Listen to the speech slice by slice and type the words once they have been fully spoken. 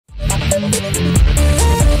What's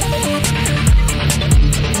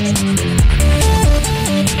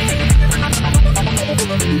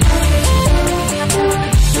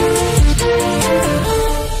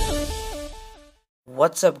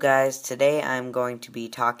up guys, today I'm going to be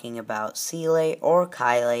talking about cydia or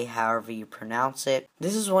cydia, however you pronounce it.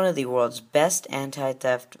 This is one of the world's best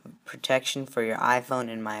anti-theft protection for your iPhone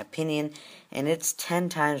in my opinion, and it's 10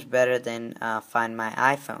 times better than Find My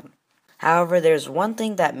iPhone. However, there's one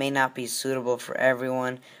thing that may not be suitable for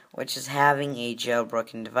everyone, which is having a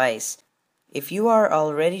jailbroken device. If you are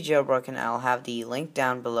already jailbroken, I'll have the link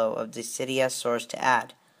down below of the cydia source to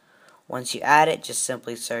add. Once you add it, just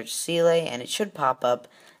simply search cydia and it should pop up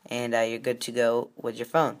and you're good to go with your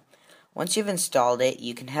phone. Once you've installed it,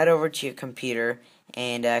 you can head over to your computer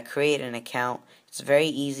and create an account. It's very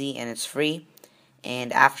easy and it's free.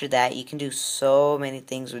 And after that, you can do so many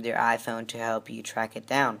things with your iPhone to help you track it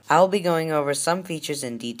down. I'll be going over some features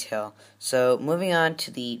in detail. So moving on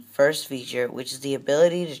to the first feature, which is the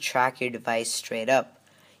ability to track your device straight up.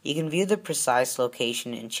 You can view the precise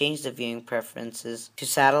location and change the viewing preferences to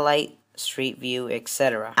satellite, street view,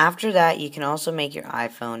 etc. After that, you can also make your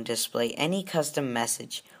iPhone display any custom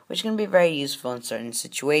message, which can be very useful in certain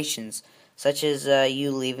situations, such as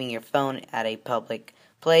you leaving your phone at a public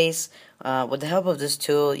place. With the help of this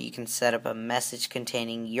tool, you can set up a message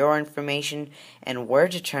containing your information and where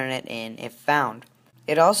to turn it in if found.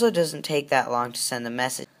 It also doesn't take that long to send the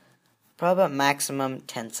message, probably about maximum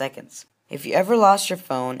 10 seconds. If you ever lost your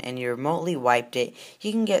phone and you remotely wiped it,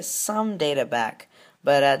 you can get some data back.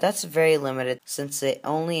 But that's very limited since it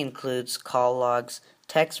only includes call logs,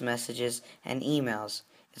 text messages, and emails.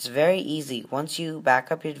 It's very easy. Once you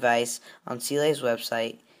back up your device on cydia's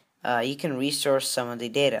website, you can restore some of the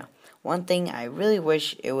data. One thing I really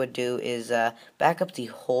wish it would do is back up the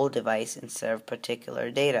whole device instead of particular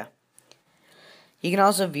data. You can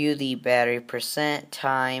also view the battery percent,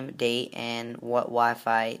 time, date, and what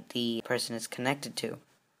Wi-Fi the person is connected to.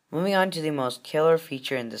 Moving on to the most killer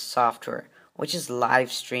feature in the software, which is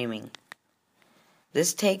live streaming.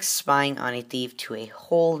 This takes spying on a thief to a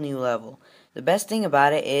whole new level. The best thing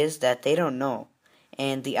about it is that they don't know,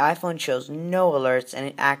 and the iPhone shows no alerts and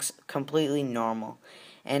it acts completely normal.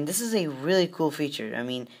 And this is a really cool feature. I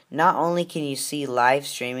mean, not only can you see live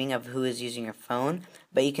streaming of who is using your phone,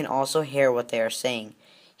 but you can also hear what they are saying.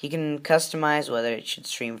 You can customize whether it should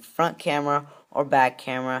stream front camera or back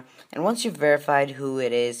camera, and once you've verified who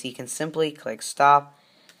it is, you can simply click stop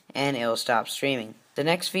and it will stop streaming. The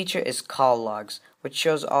next feature is call logs, which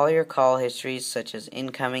shows all your call histories such as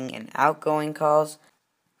incoming and outgoing calls.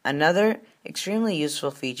 Another extremely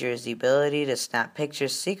useful feature is the ability to snap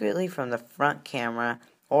pictures secretly from the front camera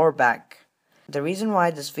or back. The reason why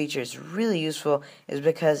this feature is really useful is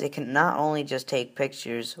because it can not only just take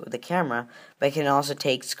pictures with the camera, but it can also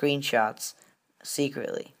take screenshots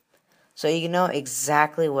secretly. So you can know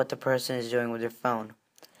exactly what the person is doing with their phone.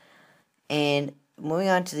 And moving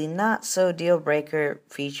on to the not so deal breaker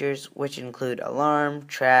features, which include alarm,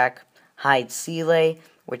 track, hide cydia,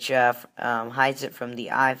 which hides it from the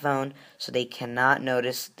iPhone so they cannot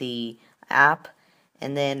notice the app,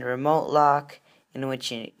 and then remote lock, in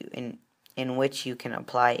which you can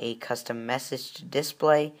apply a custom message to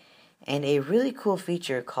display, and a really cool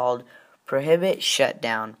feature called prohibit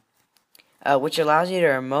shutdown, which allows you to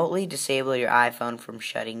remotely disable your iPhone from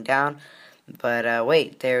shutting down. But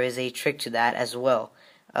wait, there is a trick to that as well.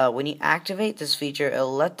 When you activate this feature,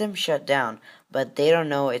 it'll let them shut down, but they don't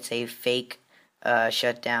know it's a fake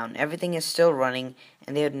shutdown. Everything is still running,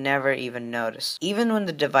 and they would never even notice. Even when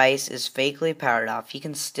the device is fakely powered off, you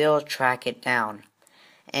can still track it down.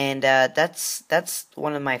 And that's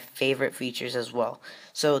one of my favorite features as well.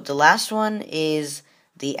 So the last one is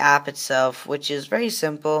the app itself, which is very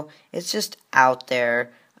simple. It's just out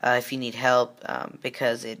there if you need help,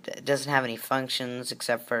 because it doesn't have any functions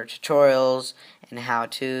except for tutorials and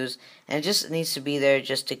how-tos, and it just needs to be there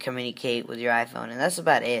just to communicate with your iPhone, and that's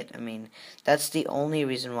about it. I mean, that's the only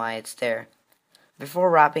reason why it's there. Before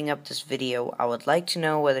wrapping up this video, I would like to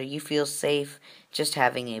know whether you feel safe just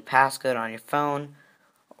having a passcode on your phone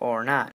or not.